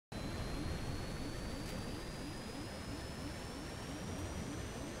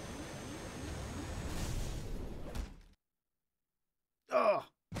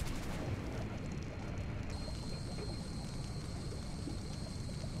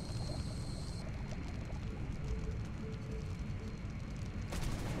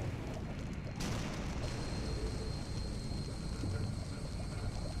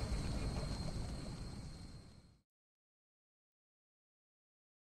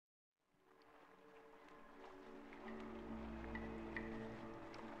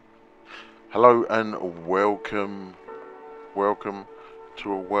Hello and welcome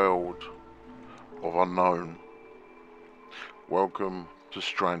to a world of unknown. Welcome to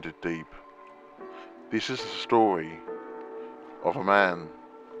Stranded Deep. This is the story of a man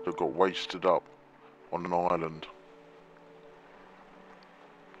that got wasted up on an island.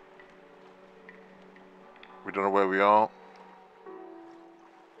 We don't know where we are.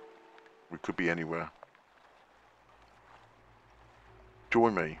 We could be anywhere.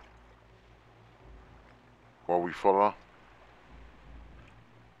 Join me while we follow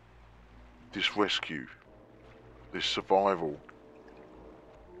this rescue, this survival,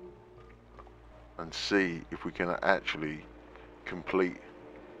 and see if we can actually complete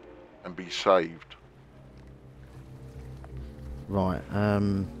and be saved. Right,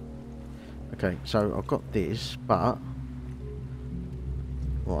 okay, so I've got this, but...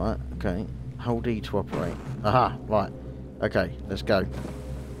 Right, okay, hold E to operate. Aha, right, okay, let's go.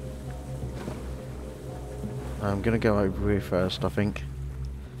 I'm gonna go over here first, I think.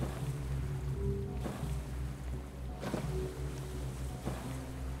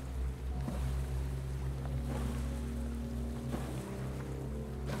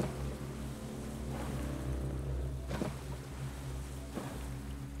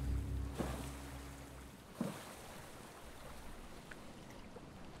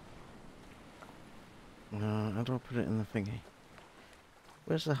 How do I put it in the thingy?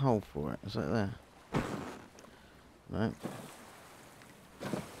 Where's the hole for it? Is that there? No.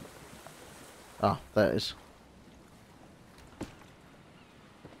 Ah, there it is.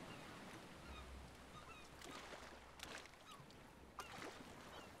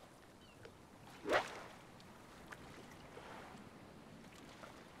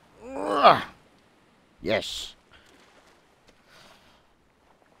 Yes.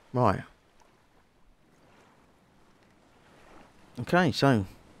 Right. Okay, so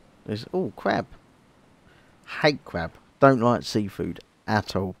there's crab. Hate crab. Don't like seafood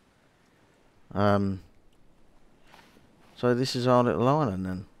at all. So this is our little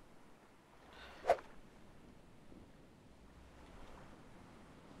island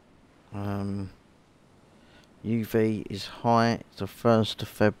then. UV is high. It's the 1st of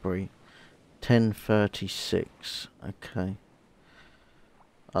February, 10:36. Okay.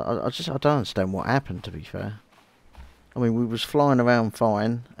 I don't understand what happened, to be fair. I mean, we was flying around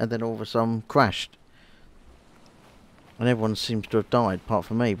fine, and then all of a sudden crashed. And everyone seems to have died, apart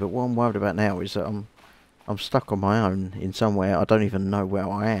from me. But what I'm worried about now is that I'm stuck on my own in somewhere. I don't even know where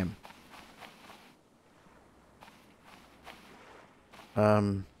I am.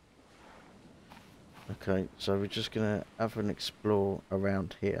 Okay, so we're just gonna have an explore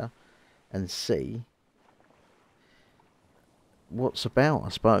around here and see what's about, I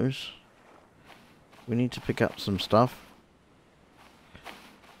suppose. We need to pick up some stuff.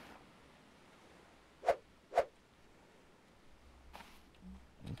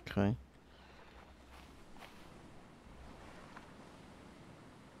 Okay.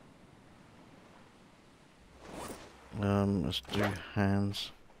 Let's do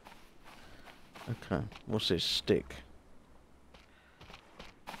hands. Okay, what's this? Stick.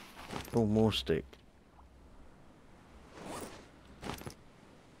 Oh, more stick.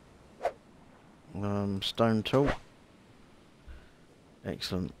 Stone tool.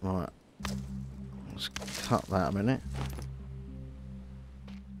 Excellent. Right. Let's cut that a minute.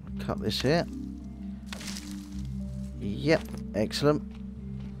 Cut this here. Yep. Excellent.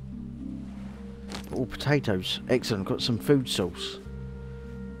 All potatoes. Excellent. Got some food source.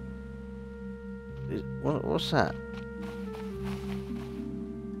 What's that?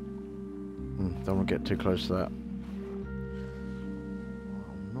 Don't want to get too close to that.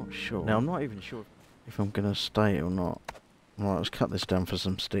 I'm not sure. Now, I'm not even sure if I'm going to stay or not. Right, let's cut this down for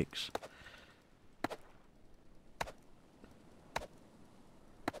some sticks.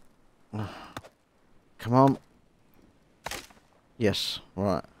 Come on. Yes,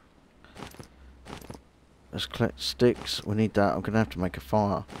 right. Let's collect sticks. We need that. I'm going to have to make a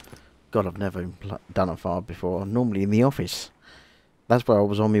fire. God, I've never done a fire before. I'm normally in the office. That's where I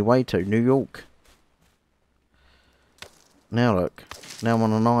was on my way to, New York. Now look. Now I'm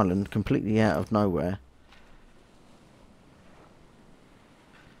on an island completely out of nowhere.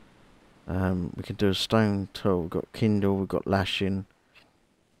 We can do a stone tool. We've got kindle, we've got lashing.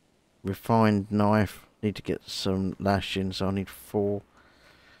 Refined knife. Need to get some lashing, so I need 4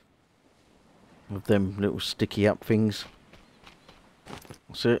 of them little sticky up things.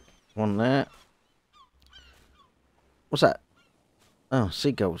 That's it. One there. What's that? Oh,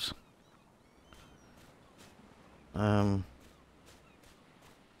 seagulls. There's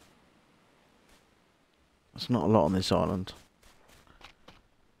not a lot on this island.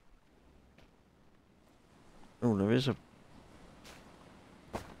 Oh, there is a...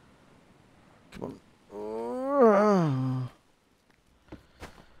 Come on.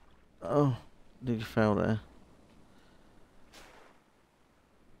 Oh, nearly fell there.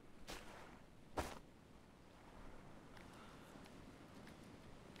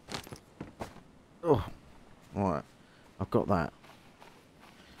 Oh, right. I've got that.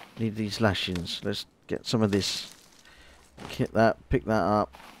 Need these lashings. Let's get some of this. Get that. Pick that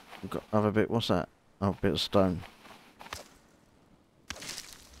up. We've got another bit. What's that? Oh, a bit of stone.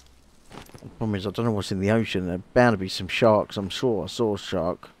 The problem is I don't know what's in the ocean. There are bound to be some sharks. I'm sure I saw a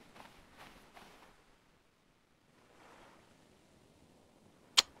shark.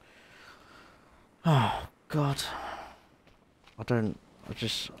 Oh, God. I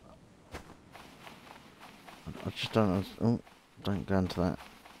just don't... Oh, don't go into that.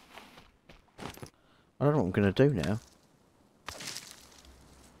 I don't know what I'm going to do now.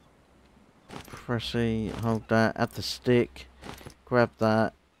 Press E, hold that, add the stick, grab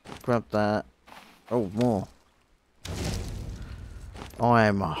that, oh, more. I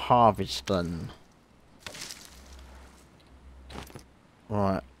am a harvesting.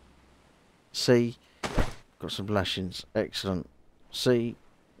 Right. C, got some lashings, excellent. C,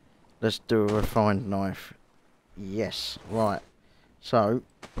 let's do a refined knife. Yes, right. So,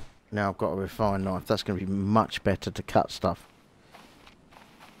 now I've got a refined knife, that's going to be much better to cut stuff.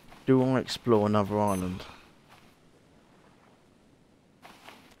 Do I explore another island?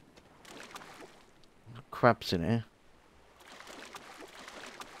 Crabs in here.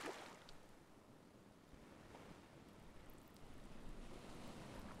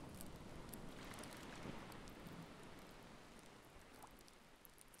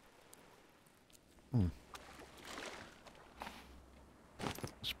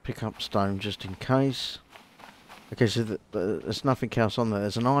 Let's pick up stone just in case. Okay, so there's nothing else on there.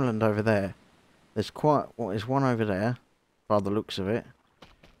 There's an island over there. There's there's one over there, by the looks of it.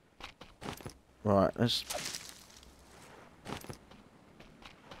 Right, let's...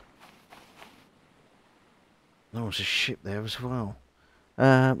 There was a ship there as well.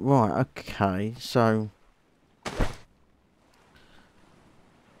 Right, okay, so...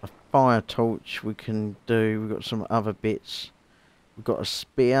 A fire torch we can do. We've got some other bits. We've got a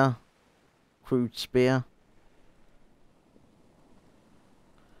spear. Crude spear.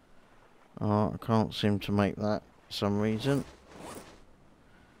 Oh, I can't seem to make that for some reason.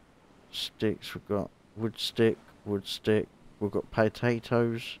 Sticks, we've got wood stick. We've got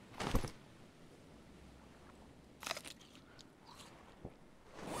potatoes.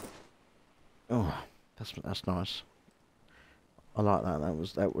 Oh, that's nice. I like that.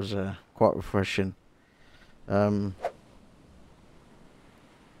 That was quite refreshing. Alright,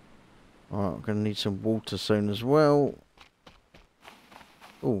 I'm gonna need some water soon as well.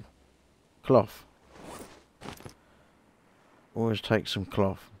 Oh, cloth. Always take some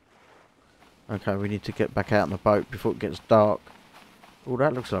cloth. Okay, we need to get back out on the boat before it gets dark. Oh,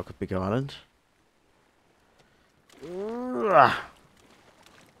 that looks like a big island. Oh,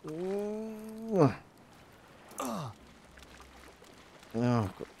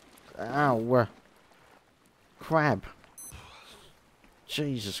 ow. Crab.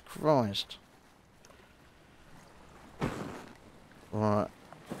 Jesus Christ. Right.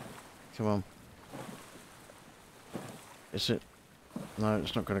 Come on. Is it? No,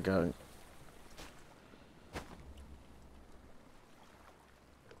 it's not going to go.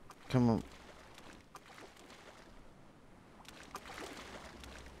 Come on.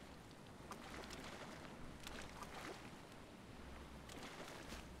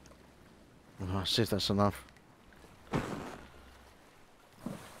 Oh, see if that's enough.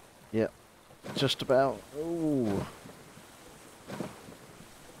 Yep. Just about. Ooh.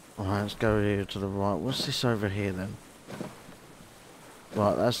 Alright, let's go here to the right. What's this over here then?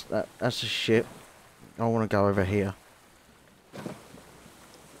 Right, that's a ship. I want to go over here.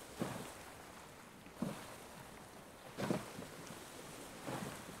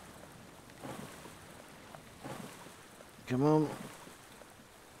 Come on.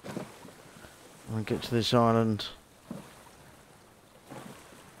 I want to get to this island.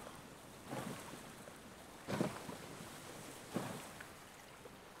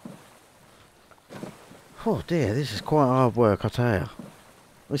 Oh dear, this is quite hard work, I tell you.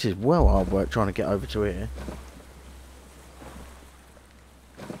 This is well hard work trying to get over to here.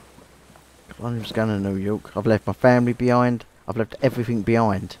 I'm just going to New York. I've left my family behind. I've left everything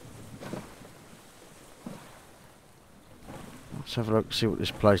behind. Let's have a look, see what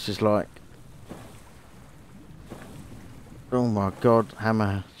this place is like. Oh my god,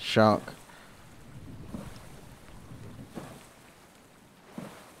 hammer shark.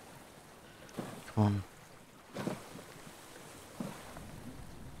 Come on.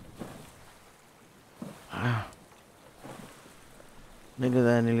 Nearly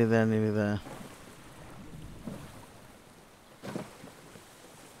there, nearly there, nearly there.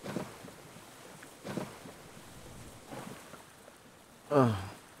 Oh.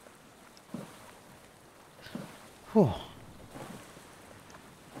 Whew.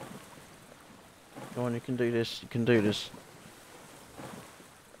 Come on, you can do this, you can do this.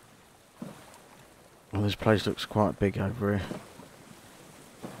 Well, this place looks quite big over here.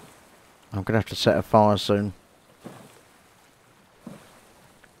 I'm gonna have to set a fire soon.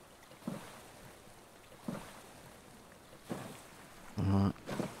 Alright.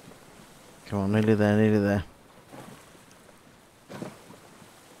 Come on, nearly there, nearly there.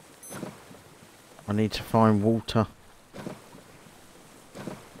 I need to find water.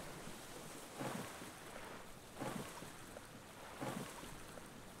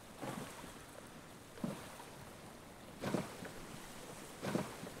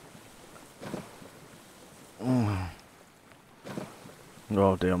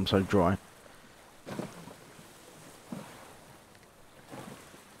 Oh dear, I'm so dry.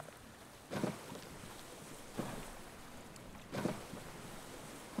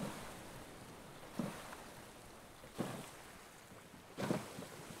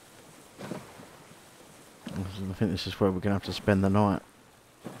 I think this is where we're going to have to spend the night.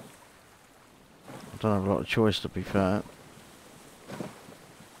 I don't have a lot of choice, to be fair.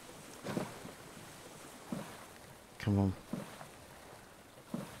 Come on.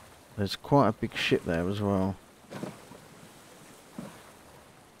 There's quite a big ship there as well.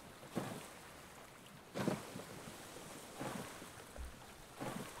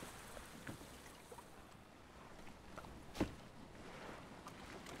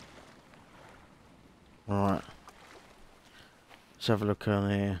 Alright. Let's have a look on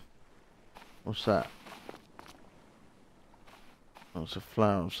here. What's that? Oh, it's a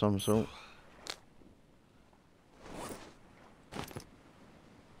flower of some sort.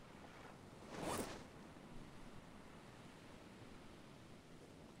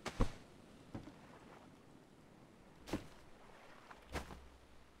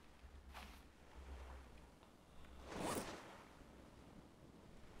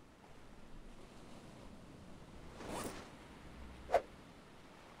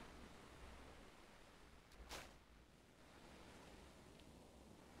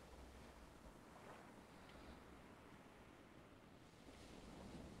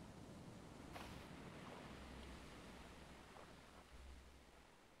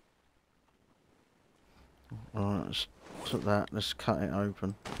 Alright, let's took that, let's cut it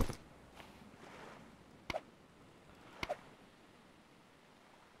open.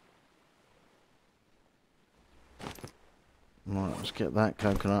 Right, let's get that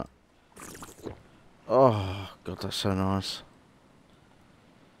coconut. Oh, God, that's so nice.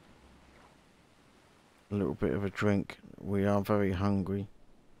 A little bit of a drink. We are very hungry.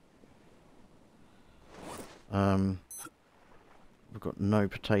 We've got no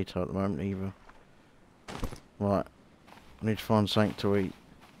potato at the moment either. Right, I need to find something to eat.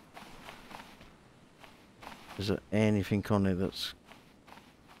 Is there anything on here that's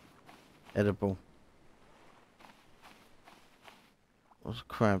edible? What's a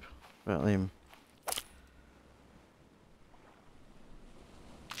crab? About him.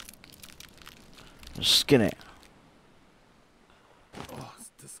 Just skin it. Oh,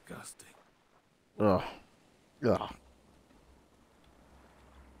 it's disgusting. Ugh. Ugh.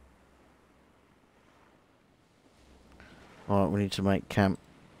 Alright, we need to make camp.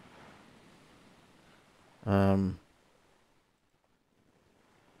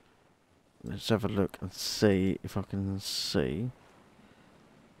 Let's have a look and see if I can see.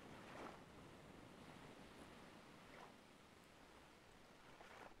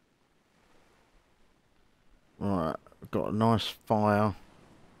 Alright, I've got a nice fire.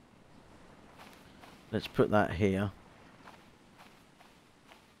 Let's put that here.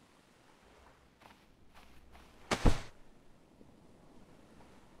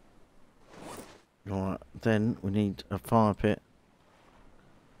 Alright, then we need a fire pit.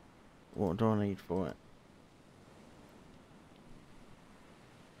 What do I need for it?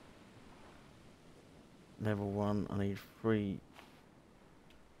 Level 1, I need 3.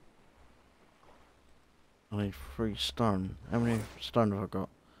 I need 3 stone. How many stone have I got?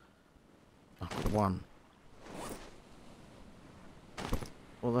 I've got 1.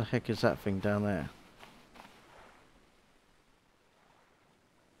 What the heck is that thing down there?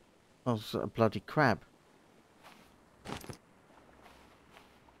 Oh, it's a bloody crab.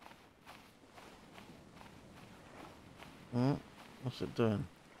 What's it doing?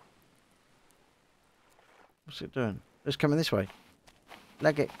 What's it doing? It's coming this way.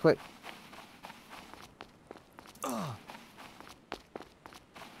 Leg it, quick.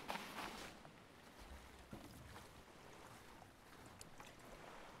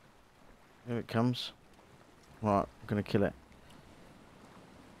 Here it comes. Right, I'm gonna kill it.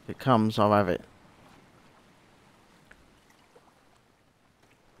 If it comes, I'll have it.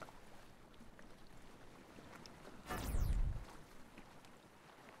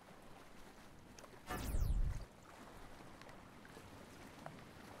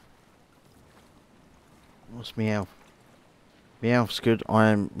 What's my health? My health's good. I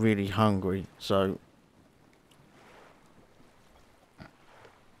am really hungry, so...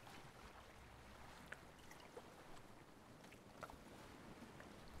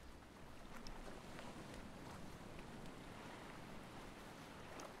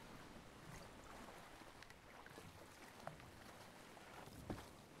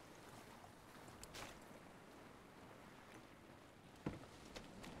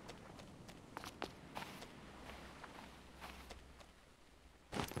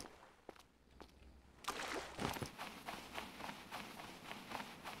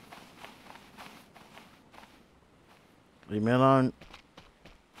 Leave me alone.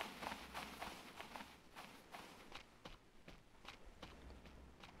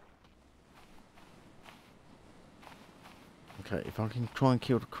 Okay, if I can try and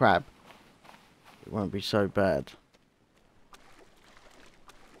kill the crab, it won't be so bad.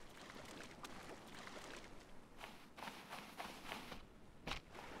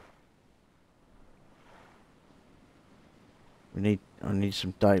 I need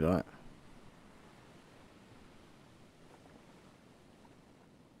some daylight.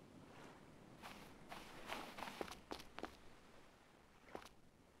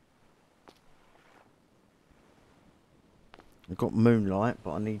 I've got moonlight,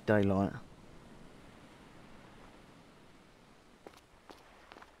 but I need daylight.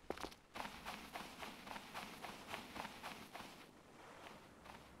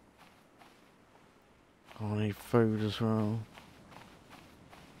 I need food as well.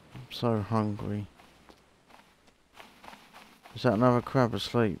 I'm so hungry. Is that another crab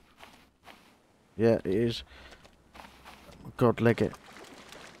asleep? Yeah, it is. Oh God, leg it.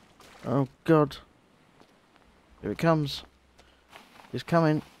 Oh God. Here it comes. It's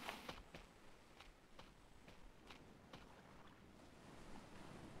coming.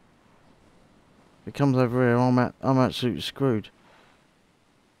 If it comes over here, I'm absolutely screwed.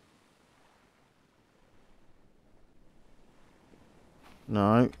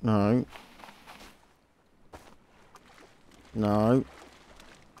 No, no. No.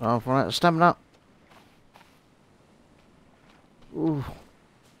 I'll run out of stamina. Ooh.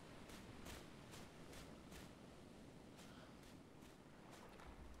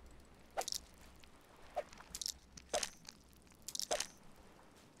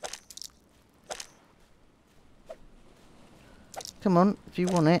 Come on, if you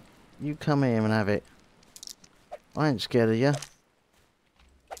want it, you come here and have it. I ain't scared of you.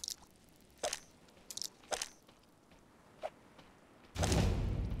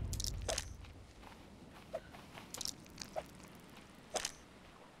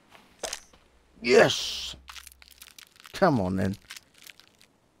 Yes! Come on then.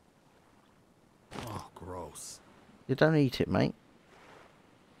 Oh, gross. You don't eat it, mate.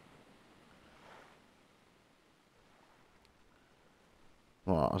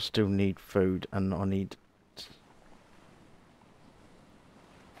 Well, I still need food and I need...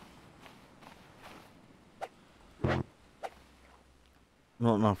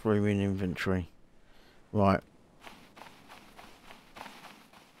 Not enough room in inventory. Right.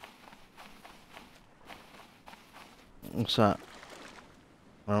 What's that?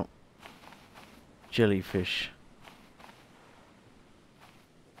 Well, jellyfish.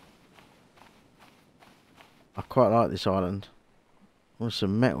 I quite like this island. There's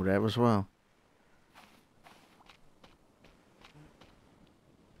some metal there as well.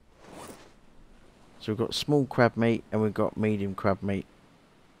 So we've got small crab meat and we've got medium crab meat.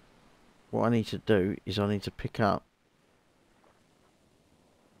 What I need to do is I need to pick up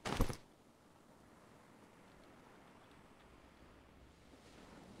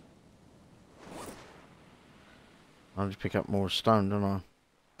I'll just pick up more stone, don't I?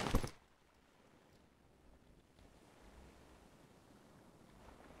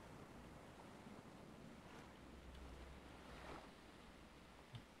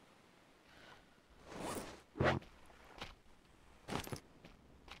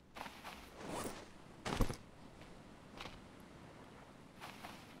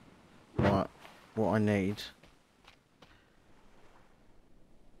 Right, what I need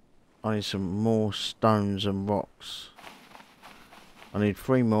some more stones and rocks. I need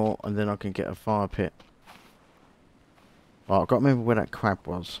 3 more and then I can get a fire pit. Right, I've got to remember where that crab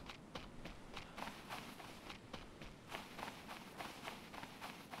was.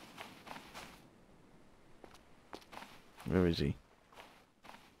 Where is he?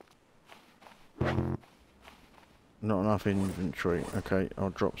 Not enough inventory. Okay, I'll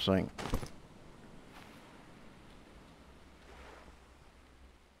drop something.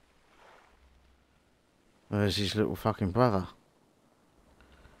 Where's his little fucking brother?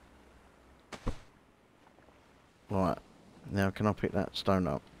 Right. Now can I pick that stone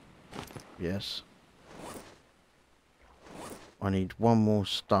up? Yes. I need one more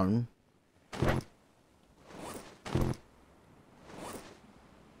stone.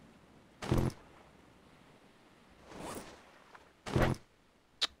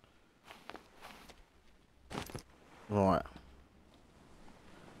 Right.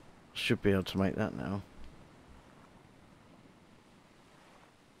 Should be able to make that now.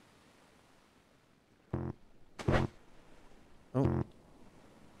 Oh.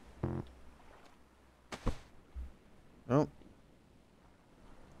 Oh.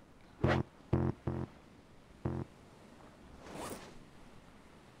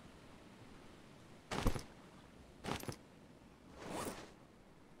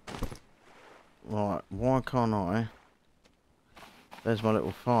 Right, why can't I? There's my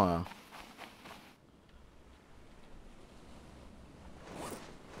little fire.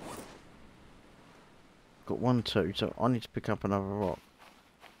 Got 1, 2, so I need to pick up another rock.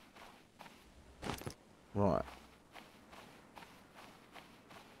 Right.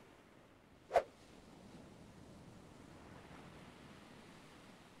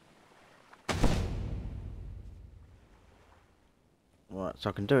 Right, so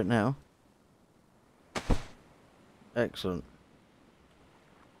I can do it now. Excellent.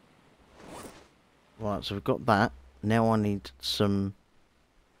 Right, so we've got that. Now I need some...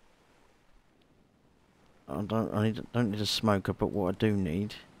 I don't need a smoker, but what I do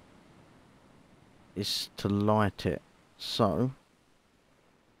need is to light it. So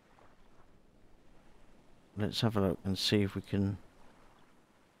let's have a look and see if we can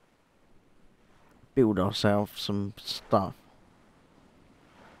build ourselves some stuff.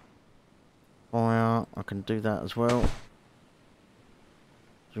 Fire, I can do that as well. So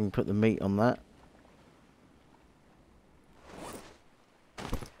we can put the meat on that.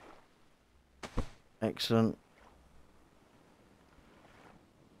 Excellent.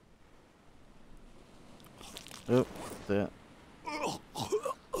 Oh, there.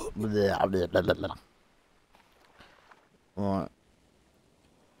 Blah, blah, blah, blah, blah. Right.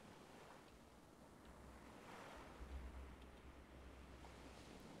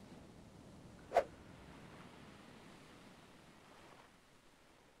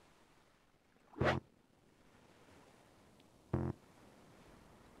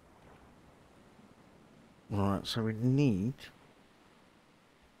 Right, so we need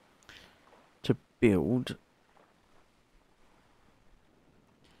to build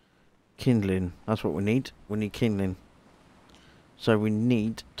kindling. That's what we need. We need kindling. So we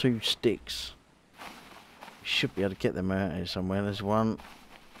need 2 sticks. We should be able to get them out here somewhere. There's 1,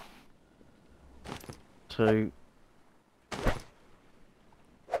 2.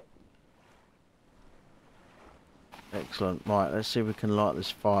 Excellent. Right, let's see if we can light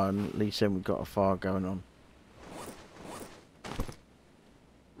this fire, and at least then we've got a fire going on.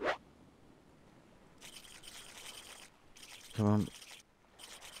 Come on.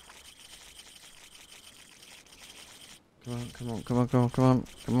 Come on, come on, come on, come on, come on,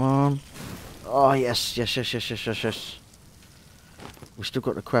 come on. Oh, yes, yes, yes, yes, yes, yes, yes. We've still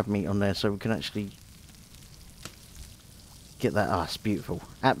got the crab meat on there, so we can actually get that. Ah, it's beautiful.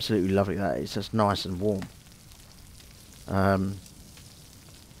 Absolutely lovely that. It's just nice and warm.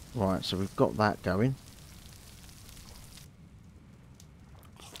 Right, so we've got that going.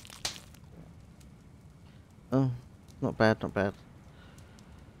 Oh, not bad, not bad.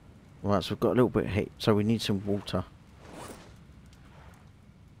 Right, so we've got a little bit of heat, so we need some water.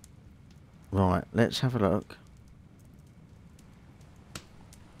 Right, let's have a look.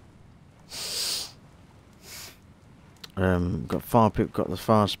 Got fire pit, got the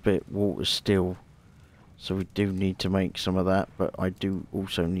fast bit, water still. So we do need to make some of that, but I do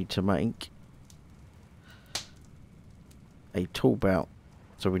also need to make a tool belt.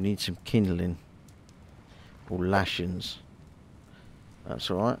 So we need some kindling or lashings.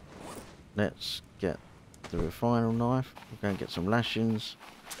 That's alright. Let's get the refiner knife. We're going to get some lashings.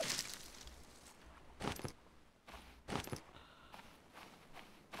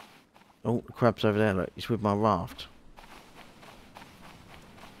 Oh, the crab's over there, look. He's with my raft.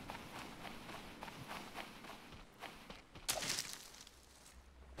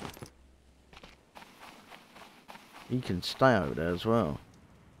 He can stay over there as well.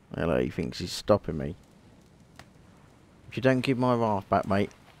 Hello, he thinks he's stopping me. If you don't give my raft back,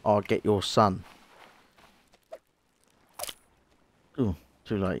 mate, I'll get your son. Oh,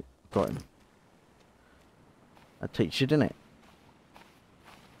 too late. Got him. That teach you, didn't it?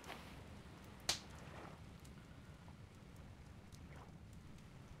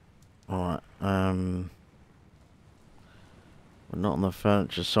 Alright, we're not on the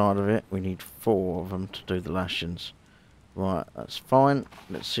furniture side of it. We need 4 of them to do the lashings. Right, that's fine.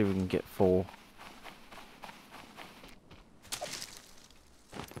 Let's see if we can get 4.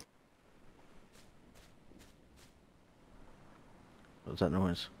 What was that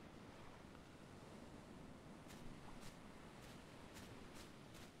noise?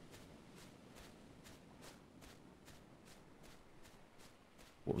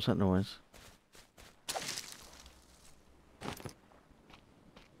 What was that noise?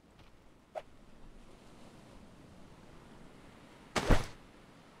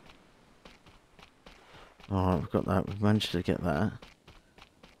 Alright, we've got that. We've managed to get that.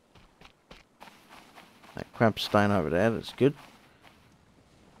 That crab's staying over there. That's good.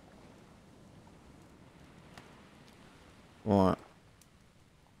 Right.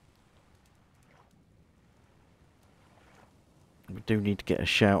 We do need to get a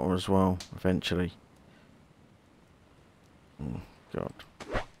shelter as well, eventually. Oh, God.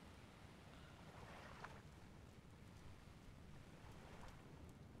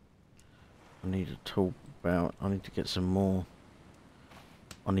 I need a tool belt. I need to get some more.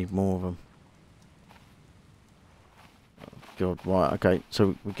 I need more of them. Oh, God, right, okay.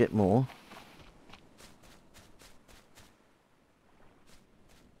 So we get more.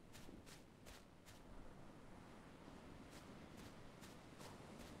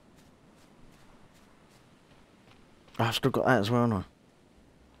 Oh, I've still got that as well, haven't I?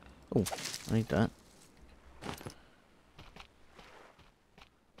 Oh, I need that.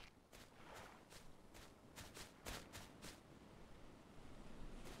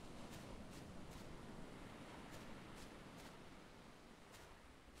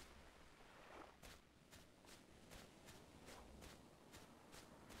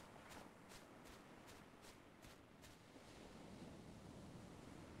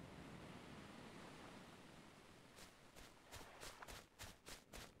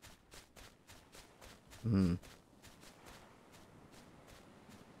 Hmm.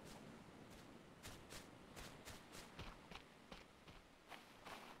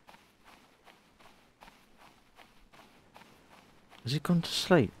 Has he gone to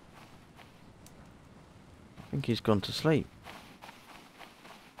sleep? I think he's gone to sleep.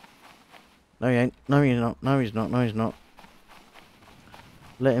 No, he ain't. No, he's not. No, he's not. No, he's not.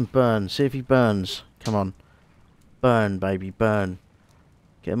 Let him burn. See if he burns. Come on. Burn, baby, burn.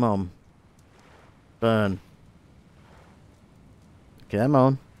 Get him on. Burn. Come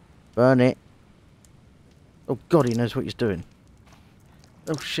on. Burn it. Oh, God, he knows what he's doing.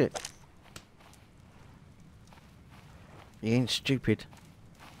 Oh, shit. He ain't stupid.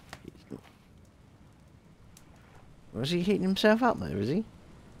 Was he heating himself up there, is he?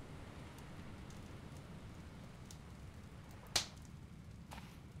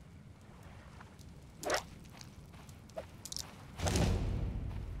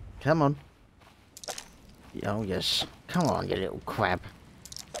 Come on. Oh, yes. Come on, you little crab.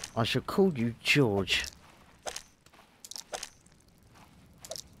 I shall call you George.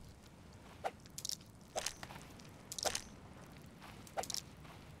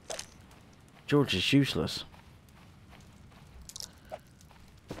 George is useless.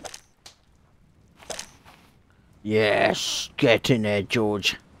 Yes, get in there,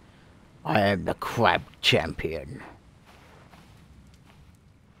 George. I am the crab champion.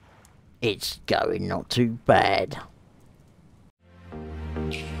 It's going not too bad.